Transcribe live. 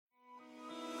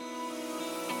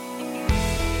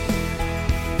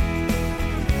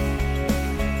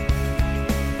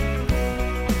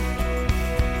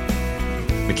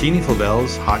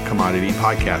McKinney-Flavel's Hot Commodity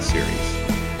Podcast Series,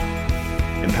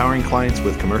 empowering clients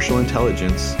with commercial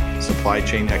intelligence, supply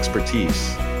chain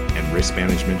expertise, and risk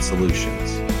management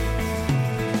solutions.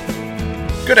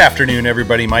 Good afternoon,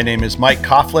 everybody. My name is Mike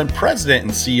Coughlin, President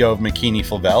and CEO of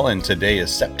McKinney-Flavel, and today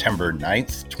is September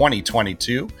 9th,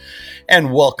 2022.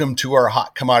 And welcome to our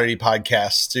Hot Commodity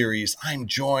Podcast Series. I'm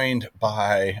joined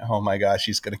by, oh my gosh,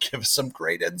 he's going to give us some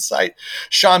great insight,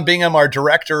 Sean Bingham, our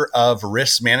Director of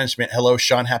Risk Management. Hello,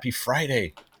 Sean. Happy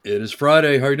Friday. It is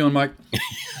Friday. How are you doing, Mike?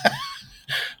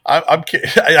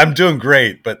 I'm doing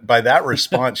great, but by that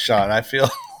response, Sean, I feel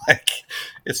like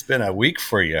it's been a week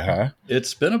for you, huh?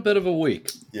 It's been a bit of a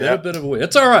week.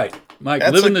 It's all right, Mike.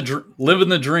 Living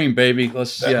the dream, baby.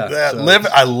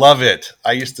 I love it.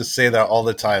 I used to say that all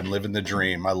the time. Living the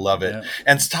dream. I love it. Yeah.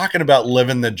 And it's talking about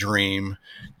living the dream.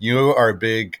 You are a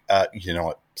big.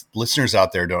 Listeners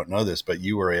out there don't know this, but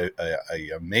you were a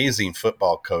amazing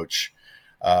football coach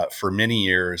for many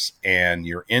years, and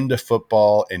you're into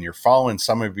football, and you're following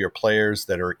some of your players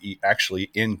that are actually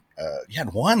in. You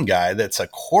had one guy that's a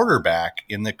quarterback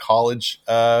in the college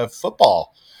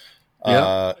football.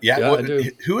 I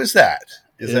do. Who is that?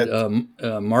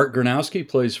 Mark Gronowski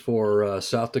plays for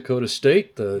South Dakota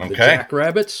State. The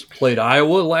Jackrabbits played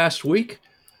Iowa last week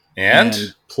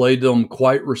and played them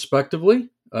quite respectively.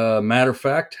 Matter of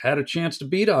fact, had a chance to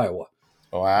beat Iowa.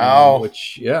 Wow.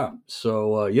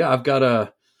 I've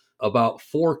got about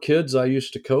 4 kids I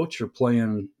used to coach are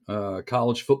playing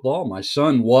college football. My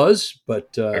son was,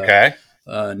 but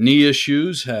knee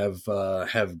issues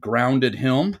have grounded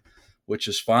him, which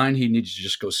is fine. He needs to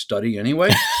just go study anyway.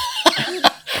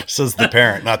 Says the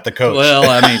parent, not the coach. Well,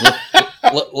 I mean,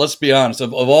 let's be honest.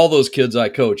 Of all those kids I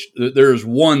coached, there's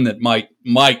one that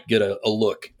might get a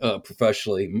look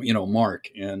professionally, Mark,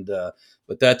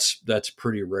 but that's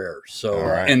pretty rare. So,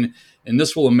 right. And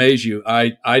this will amaze you.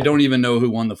 I don't even know who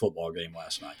won the football game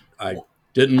last night. I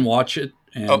didn't watch it.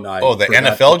 And the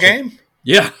NFL game?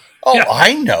 Yeah. Oh, yeah.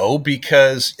 I know,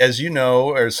 because as you know,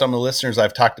 or some of the listeners,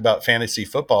 I've talked about fantasy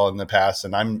football in the past,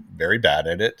 and I'm very bad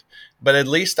at it. But at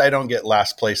least I don't get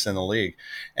last place in the league.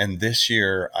 And this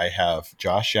year I have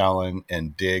Josh Allen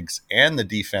and Diggs and the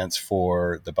defense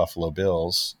for the Buffalo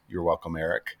Bills. You're welcome,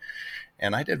 Eric.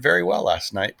 And I did very well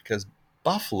last night because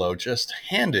Buffalo just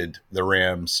handed the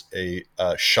Rams a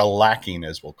shellacking,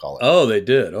 as we'll call it. Oh, they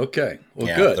did. Okay. Well,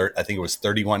 yeah, good. I think it was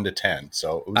 31-10.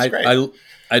 So it was great.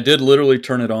 I did literally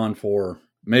turn it on for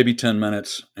maybe 10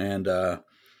 minutes. And, the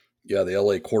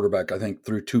LA quarterback, I think,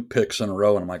 threw 2 picks in a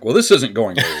row. And I'm like, well, this isn't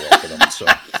going very well for them. So,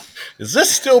 is this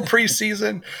still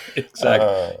preseason?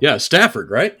 Exactly. Stafford,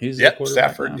 right? He's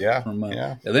Stafford.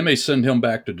 They may send him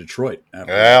back to Detroit.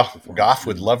 Goff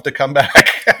would love to come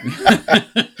back.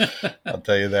 I'll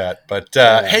tell you that. But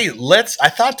hey, I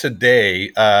thought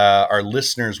today our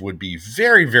listeners would be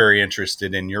very, very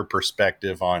interested in your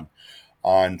perspective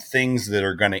on things that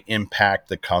are going to impact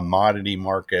the commodity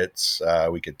markets.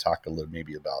 We could talk a little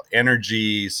maybe about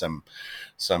energy, some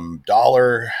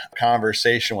dollar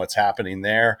conversation, what's happening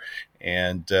there,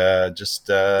 and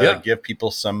give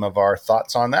people some of our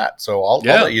thoughts on that. So I'll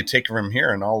let you take it from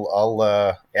here, and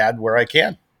I'll add where I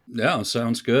can. Yeah,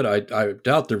 sounds good. I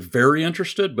doubt they're very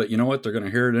interested, but you know what? They're going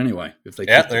to hear it anyway if they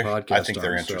keep the podcast. I think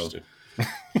they're interested.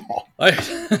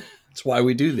 That's why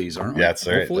we do these, aren't we? That's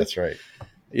right. That's right.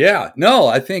 Yeah, no,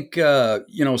 I think,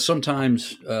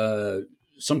 sometimes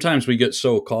we get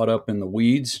so caught up in the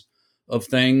weeds of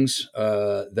things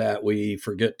that we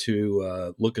forget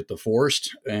to look at the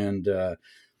forest and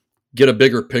get a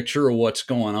bigger picture of what's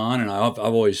going on. And I've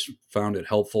always found it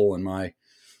helpful in my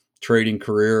trading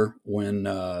career when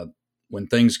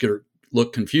things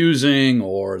look confusing,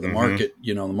 or the market,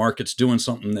 the market's doing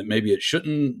something that maybe it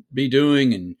shouldn't be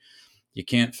doing and you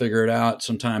can't figure it out.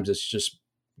 Sometimes it's just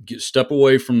step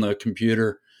away from the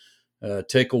computer,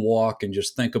 take a walk, and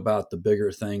just think about the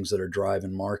bigger things that are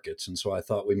driving markets. And so I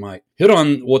thought we might hit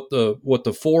on what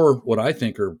I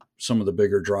think are some of the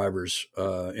bigger drivers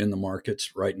in the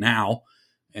markets right now,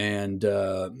 and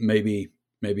maybe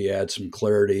add some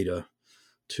clarity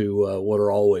to what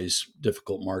are always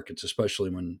difficult markets,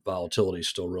 especially when volatility is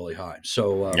still really high.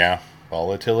 So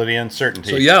volatility,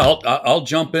 uncertainty. So I'll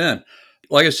jump in.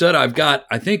 Like I said, I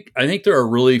think there are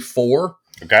really 4.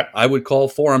 Okay. I would call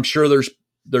 4. I'm sure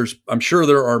I'm sure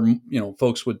there are,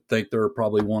 folks would think there are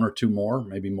probably 1 or 2 more,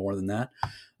 maybe more than that.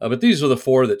 But these are the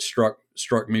 4 that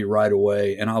struck me right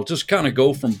away. And I'll just kind of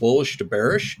go from bullish to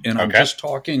bearish. And I'm just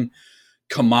talking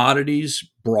commodities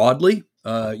broadly,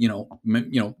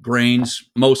 grains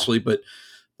mostly, but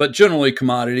generally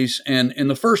commodities. And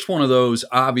the first one of those,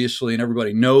 obviously, and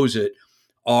everybody knows it,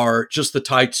 are just the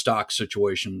tight stock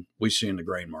situation we see in the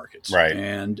grain markets. Right.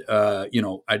 And,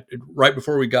 right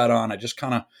before we got on,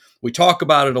 we talk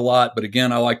about it a lot, but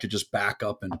again, I like to just back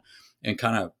up and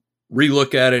kind of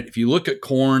relook at it. If you look at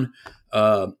corn,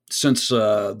 since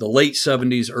the late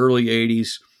 70s, early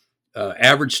 80s,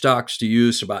 average stocks to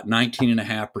use about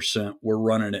 19.5%. We're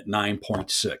running at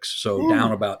 9.6, so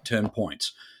down about 10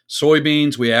 points.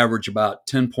 Soybeans, we average about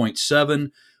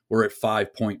 10.7. We're at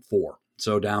 5.4,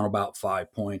 so down about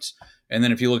 5 points. And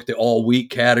then if you look at the all wheat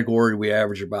category, we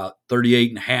average about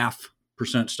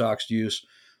 38.5% stocks to use.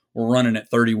 We're running at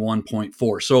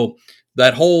 31.4. So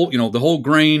that whole, the whole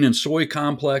grain and soy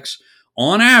complex,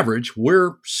 on average,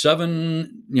 we're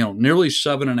nearly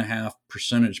 7.5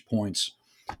 percentage points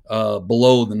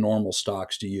below the normal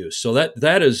stocks to use. So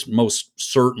that is most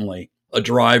certainly a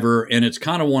driver, and it's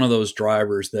kind of one of those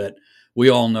drivers that we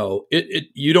all know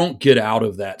you don't get out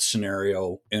of that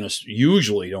scenario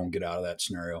usually don't get out of that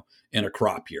scenario in a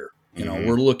crop year.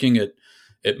 We're looking at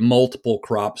multiple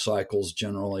crop cycles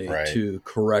generally to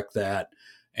correct that,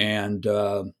 and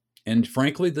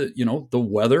frankly, the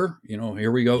weather.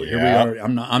 Here we go. Yeah. Here we are.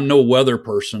 I'm no weather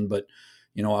person, but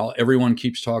everyone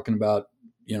keeps talking about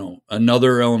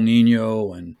another El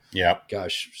Nino, and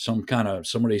gosh,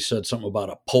 somebody said something about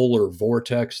a polar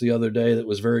vortex the other day that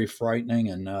was very frightening,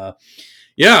 and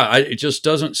it just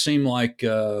doesn't seem like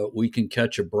we can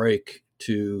catch a break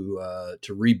to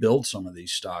rebuild some of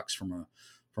these stocks from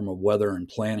a weather and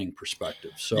planning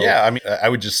perspective. So I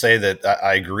would just say that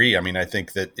I agree. I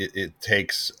think that it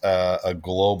takes a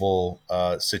global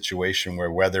situation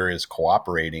where weather is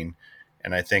cooperating,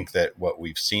 and I think that what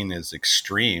we've seen is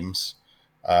extremes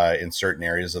in certain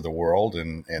areas of the world,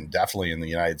 and definitely in the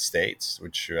United States,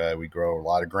 which we grow a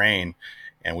lot of grain,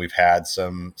 and we've had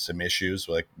some issues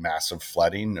like massive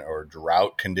flooding or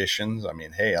drought conditions.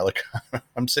 Hey,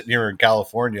 I'm sitting here in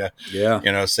California,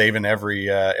 saving every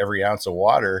ounce of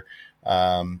water,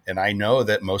 and I know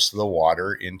that most of the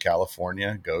water in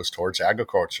California goes towards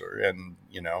agriculture, and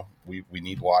we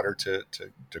need water to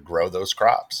grow those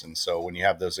crops, and so when you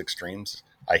have those extremes,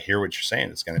 I hear what you're saying.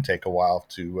 It's going to take a while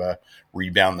to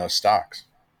rebound those stocks.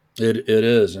 It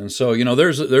is, and so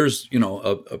there's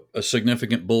a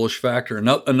significant bullish factor.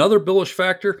 Another bullish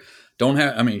factor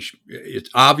it's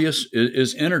obvious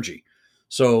is energy.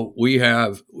 So we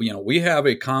have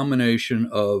a combination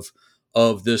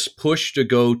of this push to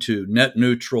go to net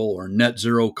neutral or net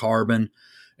zero carbon,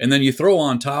 and then you throw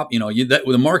on top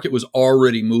the market was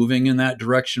already moving in that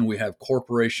direction. We have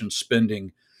corporations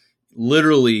spending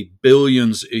literally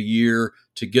billions a year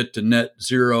to get to net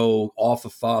zero off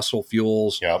of fossil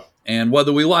fuels. Yep. And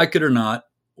whether we like it or not,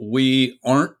 we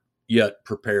aren't yet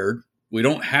prepared. We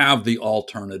don't have the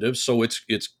alternatives. So it's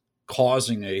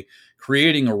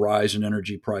creating a rise in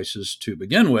energy prices to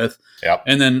begin with. Yep.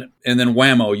 And then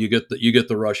whammo, you get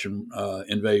the Russian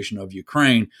invasion of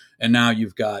Ukraine. And now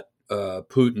you've got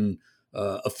Putin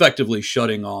effectively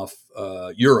shutting off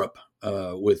Europe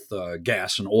with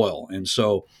gas and oil. And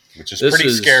so, which is pretty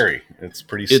scary. It's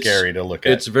pretty scary to look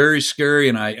at. It's very scary.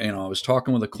 And I was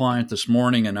talking with a client this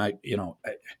morning, and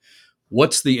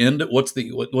what's the end? What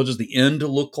does the end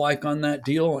look like on that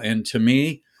deal? And to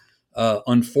me,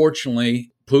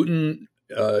 unfortunately, Putin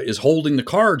is holding the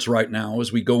cards right now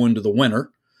as we go into the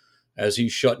winter, as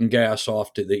he's shutting gas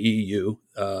off to the EU.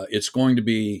 It's going to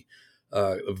be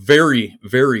a very,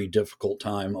 very difficult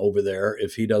time over there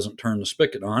if he doesn't turn the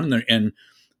spigot on. And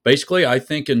basically, I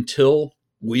think until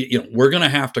we're going to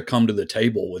have to come to the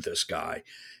table with this guy.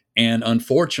 And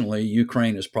unfortunately,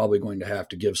 Ukraine is probably going to have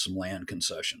to give some land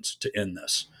concessions to end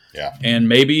this. Yeah. And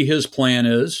maybe his plan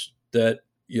is that,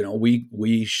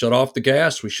 we shut off the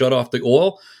gas, we shut off the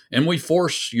oil, and we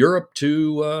force Europe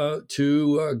to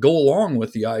go along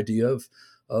with the idea of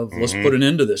let's put an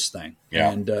end to this thing. Yeah.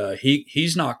 And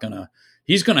he's going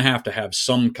to have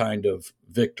some kind of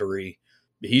victory.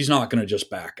 He's not going to just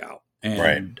back out.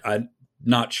 And I'm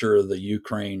not sure the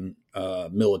Ukraine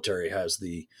military has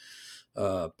the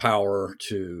power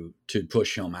to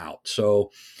push him out.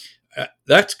 So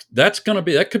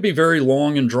that could be very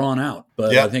long and drawn out.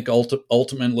 But I think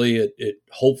ultimately it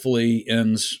hopefully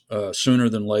ends sooner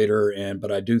than later.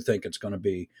 But I do think it's going to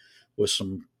be with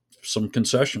some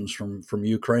concessions from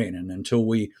Ukraine. And until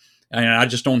I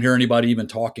just don't hear anybody even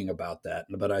talking about that.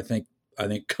 But I think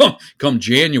come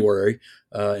January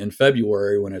in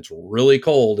February, when it's really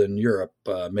cold in Europe,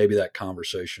 maybe that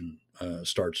conversation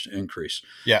starts to increase.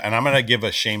 Yeah, and I'm going to give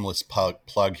a shameless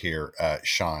plug here,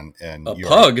 Sean. And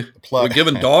plug? We're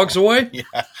giving dogs away?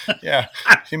 Yeah.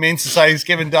 Humane Society's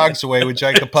giving dogs away. Would you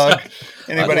like a pug?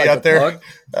 Anybody like out there?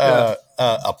 Plug.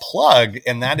 A plug,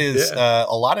 and that is a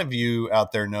lot of you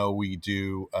out there know we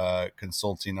do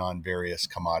consulting on various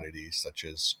commodities such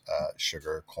as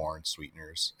sugar, corn,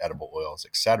 sweeteners, edible oils,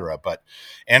 etc. But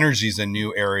energy is a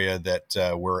new area that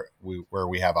where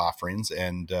we have offerings,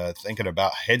 and thinking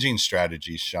about hedging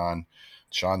strategies.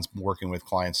 Sean's working with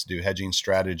clients to do hedging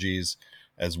strategies,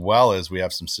 as well as we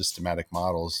have some systematic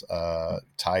models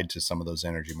tied to some of those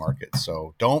energy markets.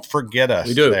 So don't forget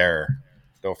us there.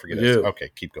 Don't forget us. Okay,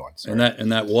 keep going. Sorry.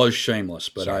 And that was shameless,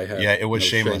 but I had it was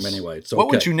shameless shame anyway. What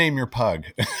would you name your pug?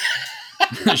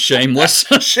 Shameless.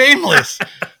 Shameless.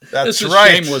 That's this is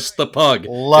right. Shameless the pug.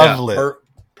 Lovely.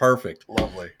 Perfect.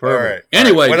 Lovely. Perfect. All right.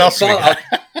 Anyway, what else?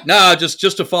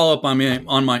 Just to follow up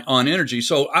on energy.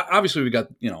 So obviously we've got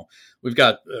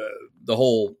the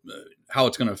whole how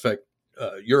it's going to affect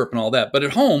Europe and all that, but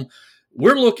at home,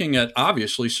 we're looking at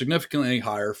obviously significantly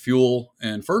higher fuel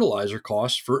and fertilizer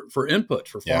costs for farm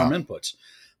inputs,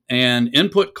 and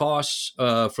input costs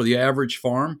for the average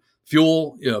farm,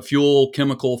 fuel,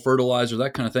 chemical, fertilizer,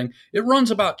 that kind of thing. It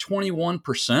runs about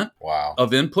 21%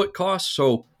 of input costs.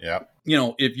 So,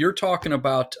 if you're talking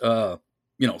about,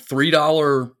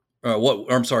 $3,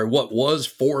 what was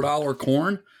 $4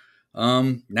 corn,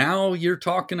 now you're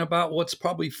talking about what's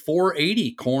probably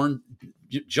 $4.80 corn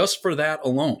just for that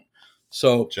alone.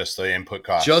 So just the input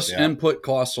costs, input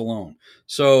costs alone.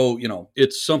 So,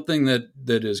 it's something that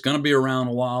is going to be around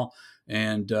a while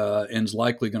and is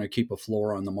likely going to keep a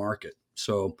floor on the market.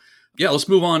 So let's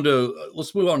move on to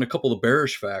a couple of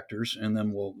bearish factors, and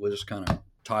then we'll just kind of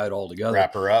tie it all together.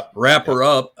 Wrap her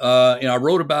up. I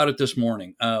wrote about it this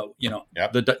morning.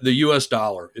 The US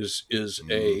dollar is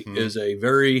a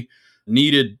very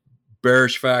needed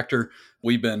bearish factor.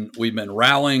 We've been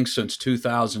rallying since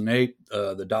 2008.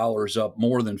 The dollar is up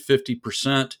more than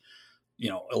 50%.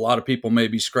 A lot of people may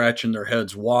be scratching their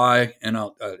heads why. And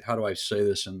how do I say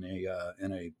this in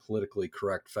a politically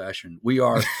correct fashion? We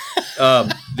are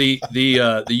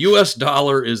the U.S.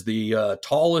 dollar is the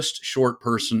tallest short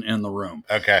person in the room.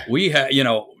 Okay, we have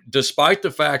despite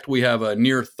the fact we have a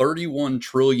near $31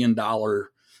 trillion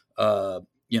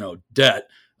debt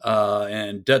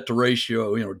and debt to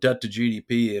ratio, debt to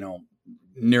GDP,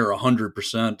 near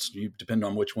 100%. Depending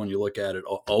on which one you look at it,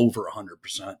 over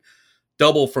 100%,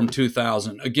 double from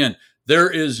 2000. Again, there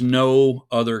is no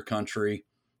other country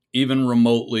even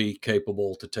remotely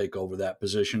capable to take over that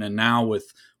position. And now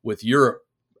with Europe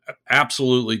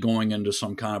absolutely going into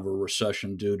some kind of a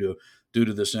recession due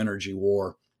to this energy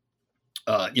war,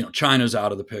 China's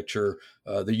out of the picture.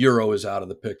 The euro is out of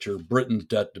the picture. Britain's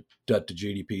debt to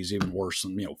GDP is even worse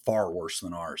than, far worse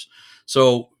than ours.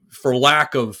 So for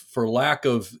lack of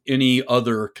any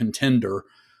other contender,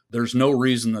 there's no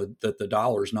reason that the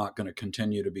dollar is not going to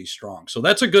continue to be strong. So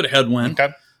that's a good headwind.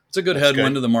 Okay. It's a good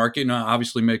headwind to the market.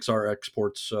 Obviously makes our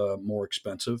exports more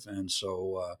expensive. And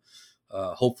so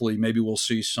hopefully maybe we'll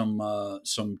see some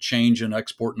change in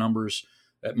export numbers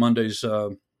at Monday's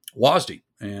WASDE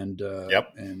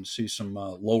and see some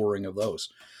lowering of those.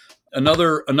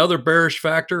 Another bearish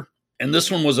factor, and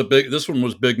this one was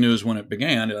big news when it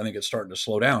began. I think it's starting to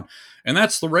slow down, and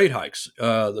that's the rate hikes.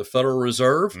 The Federal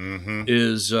Reserve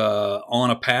is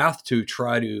on a path to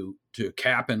try to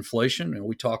cap inflation, and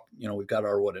we talk. We've got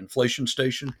our Inflation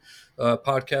Station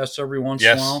podcasts every once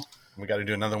in a while. We got to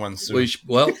do another one soon.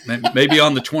 Maybe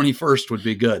on the 21st would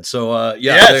be good. So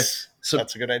yes. So,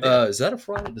 that's a good idea. Is that a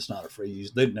Friday? That's not a Friday.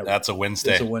 That's a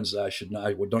Wednesday. It's a Wednesday.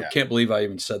 Can't believe I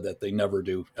even said that. They never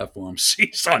do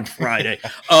FOMCs on Friday.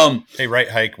 Hey, right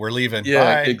hike. We're leaving.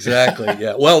 Yeah, bye. Exactly.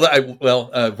 Yeah. Well,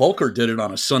 Volcker did it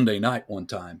on a Sunday night one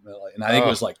time, and I think it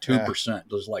was like 2%.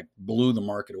 It was like blew the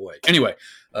market away. Anyway,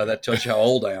 that tells you how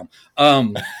old I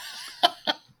am.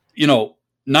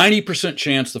 90%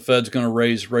 chance the Fed's going to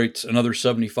raise rates another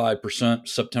 75%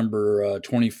 September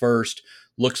 21st.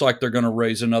 Looks like they're going to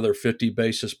raise another 50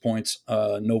 basis points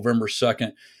November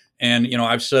 2nd. And,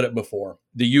 I've said it before.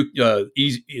 The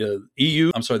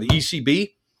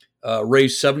ECB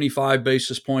raised 75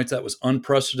 basis points. That was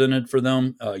unprecedented for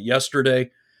them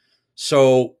yesterday.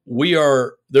 So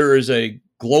there is a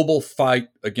global fight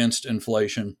against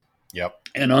inflation. Yep.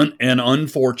 And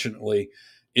unfortunately,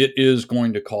 it is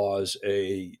going to cause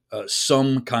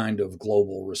some kind of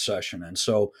global recession. And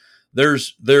so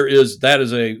that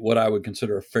is what I would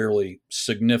consider a fairly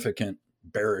significant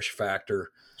bearish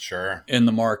factor in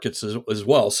the markets as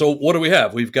well. So what do we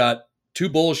have? We've got two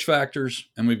bullish factors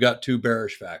and we've got two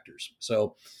bearish factors.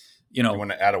 So, you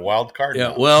want to add a wild card?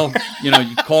 Yeah. Well, you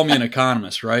call me an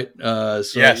economist, right?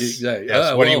 Yes.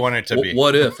 What do you want it to be?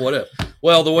 What if?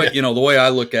 Well, the way I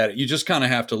look at it, you just kind of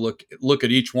have to look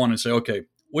at each one and say, okay,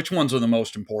 which ones are the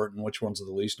most important, which ones are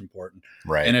the least important.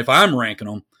 Right. And if I'm ranking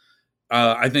them,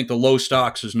 I think the low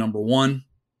stocks is number one.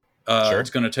 Sure. It's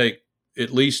going to take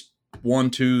at least 1,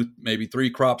 2, maybe 3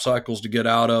 crop cycles to get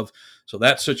out of. So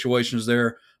that situation is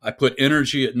there. I put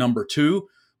energy at number 2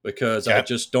 because I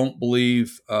just don't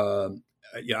believe,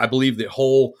 I believe the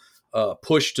whole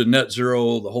push to net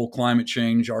zero, the whole climate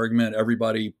change argument,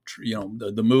 everybody,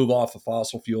 the move off of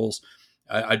fossil fuels.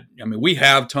 I mean, we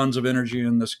have tons of energy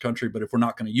in this country, but if we're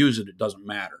not going to use it, it doesn't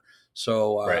matter.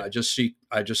 So Right. I just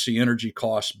see energy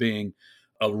costs being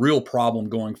a real problem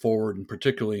going forward, and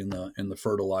particularly in the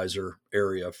fertilizer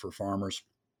area for farmers.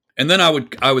 And then I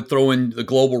would throw in the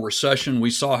global recession.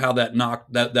 We saw how that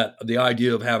knocked that the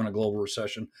idea of having a global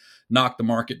recession knocked the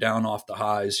market down off the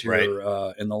highs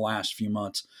here in the last few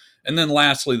months. And then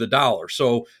lastly, the dollar.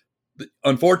 So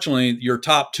unfortunately, your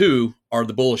top 2 are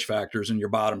the bullish factors, and your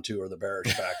bottom 2 are the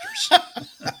bearish factors.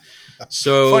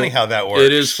 So funny how that works.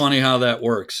 It is funny how that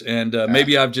works, and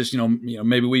maybe I've just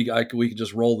maybe we could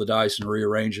just roll the dice and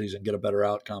rearrange these and get a better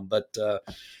outcome. But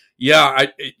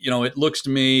it looks to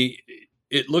me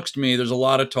there's a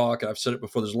lot of talk. I've said it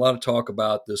before. There's a lot of talk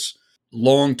about this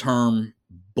long-term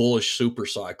bullish super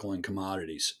cycle in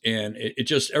commodities, and it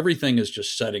just everything is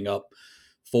just setting up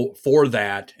for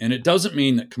that. And it doesn't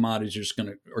mean that commodities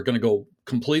are going to go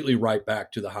completely right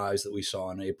back to the highs that we saw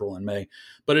in April and May,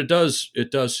 but it does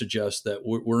suggest that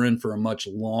we're in for a much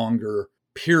longer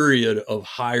period of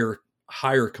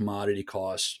higher commodity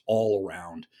costs all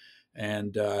around.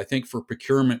 And I think for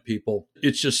procurement people,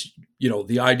 it's just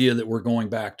the idea that we're going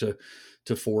back to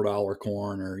 $4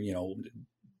 corn or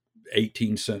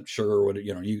 18-cent sugar, or what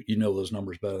you know those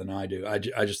numbers better than I do. I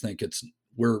just think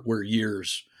we're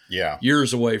years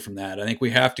away from that. I think we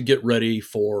have to get ready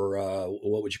for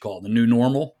what would you call it, the new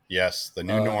normal? Yes, the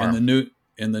new norm.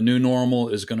 And the new normal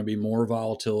is going to be more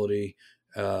volatility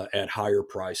at higher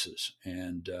prices.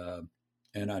 And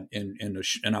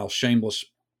I'll shameless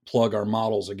plug our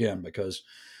models again, because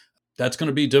that's going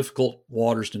to be difficult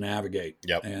waters to navigate.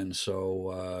 Yep. And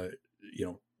so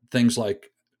things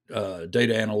like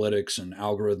data analytics and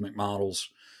algorithmic models,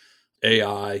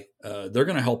 AI, they're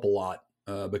going to help a lot.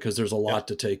 Because there's a lot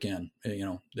to take in.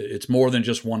 It's more than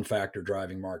just one factor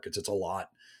driving markets. It's a lot,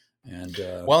 and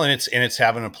it's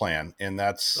having a plan, and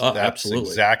that's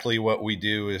exactly what we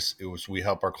do. Is we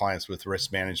help our clients with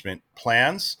risk management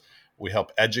plans. We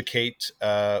help educate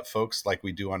folks like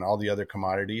we do on all the other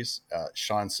commodities.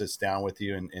 Sean sits down with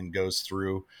you and goes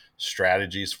through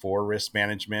strategies for risk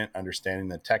management, understanding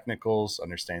the technicals,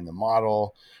 understanding the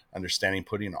model, understanding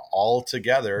putting it all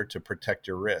together to protect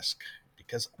your risk.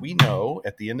 Because we know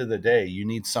at the end of the day, you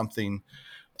need something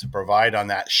to provide on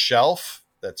that shelf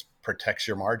that protects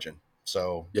your margin.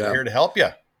 So we're here to help you.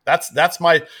 That's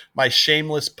my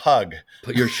shameless pug.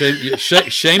 Your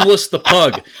shameless the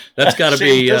pug. That's got to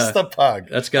be the pug.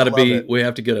 That's got to be. We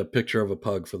have to get a picture of a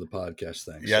pug for the podcast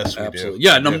thing. Yes, so, we absolutely. do.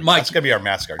 Yeah, no, Mike, that's gonna be our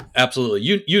mascot.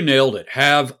 Absolutely. You nailed it.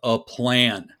 Have a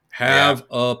plan. Have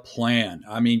a plan.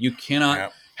 I mean, you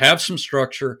cannot have some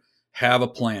structure. Have a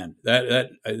plan.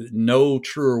 That no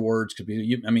truer words could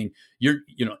be. In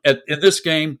this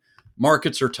game,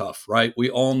 markets are tough, right? We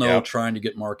all know trying to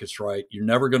get markets right, you're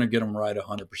never going to get them right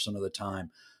 100% of the time.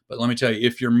 But let me tell you,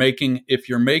 if you're making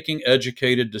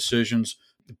educated decisions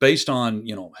based on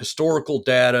historical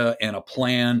data and a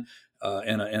plan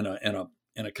and a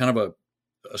kind of a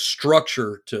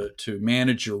structure to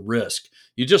manage your risk,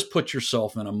 you just put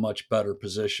yourself in a much better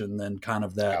position than kind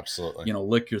of that, absolutely,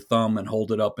 lick your thumb and hold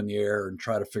it up in the air and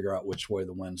try to figure out which way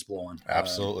the wind's blowing.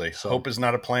 Absolutely. Hope is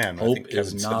not a plan. Hope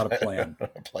is not a plan.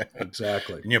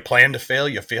 Exactly. And you plan to fail,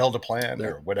 you fail to plan,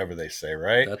 or whatever they say,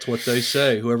 right? That's what they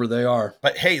say, whoever they are.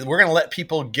 But hey, we're going to let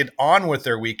people get on with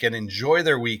their weekend, enjoy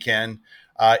their weekend.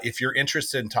 If you're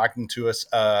interested in talking to us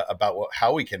about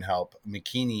how we can help,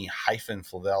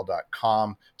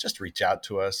 McKinney-Flavel.com, just reach out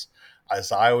to us.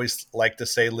 As I always like to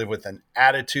say, live with an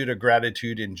attitude of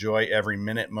gratitude. Enjoy every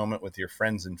moment with your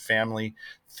friends and family.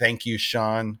 Thank you,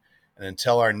 Sean. And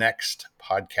until our next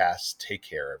podcast, take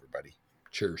care, everybody.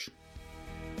 Cheers.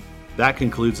 That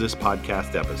concludes this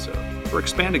podcast episode. For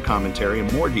expanded commentary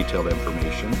and more detailed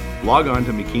information, log on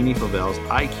to McKinney-Flavel's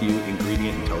IQ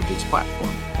Ingredient Intelligence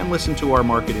platform and listen to our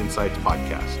Market Insights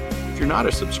podcast. If you're not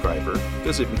a subscriber,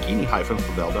 visit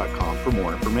McKinney-Flavel.com for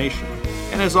more information.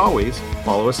 And as always,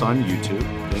 follow us on YouTube,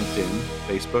 LinkedIn,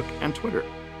 Facebook, and Twitter.